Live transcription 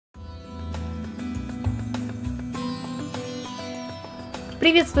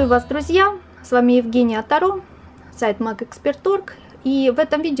Приветствую вас, друзья! С вами Евгения Таро, сайт mag.expert.org. И в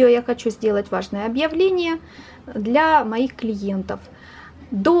этом видео я хочу сделать важное объявление для моих клиентов.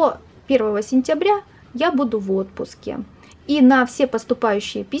 До 1 сентября я буду в отпуске. И на все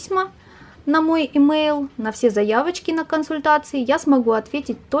поступающие письма на мой email, на все заявочки на консультации я смогу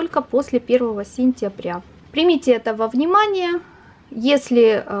ответить только после 1 сентября. Примите это во внимание.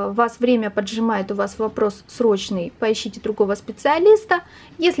 Если вас время поджимает, у вас вопрос срочный, поищите другого специалиста.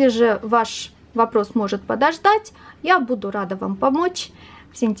 Если же ваш вопрос может подождать, я буду рада вам помочь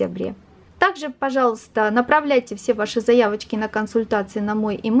в сентябре. Также, пожалуйста, направляйте все ваши заявочки на консультации на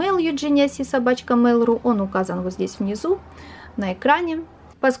мой email eugeniasea@mail.ru. Он указан вот здесь внизу на экране,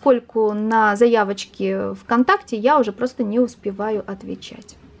 поскольку на заявочки ВКонтакте я уже просто не успеваю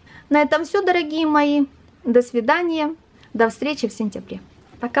отвечать. На этом все, дорогие мои. До свидания. До встречи в сентябре.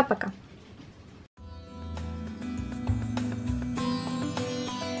 Пока-пока.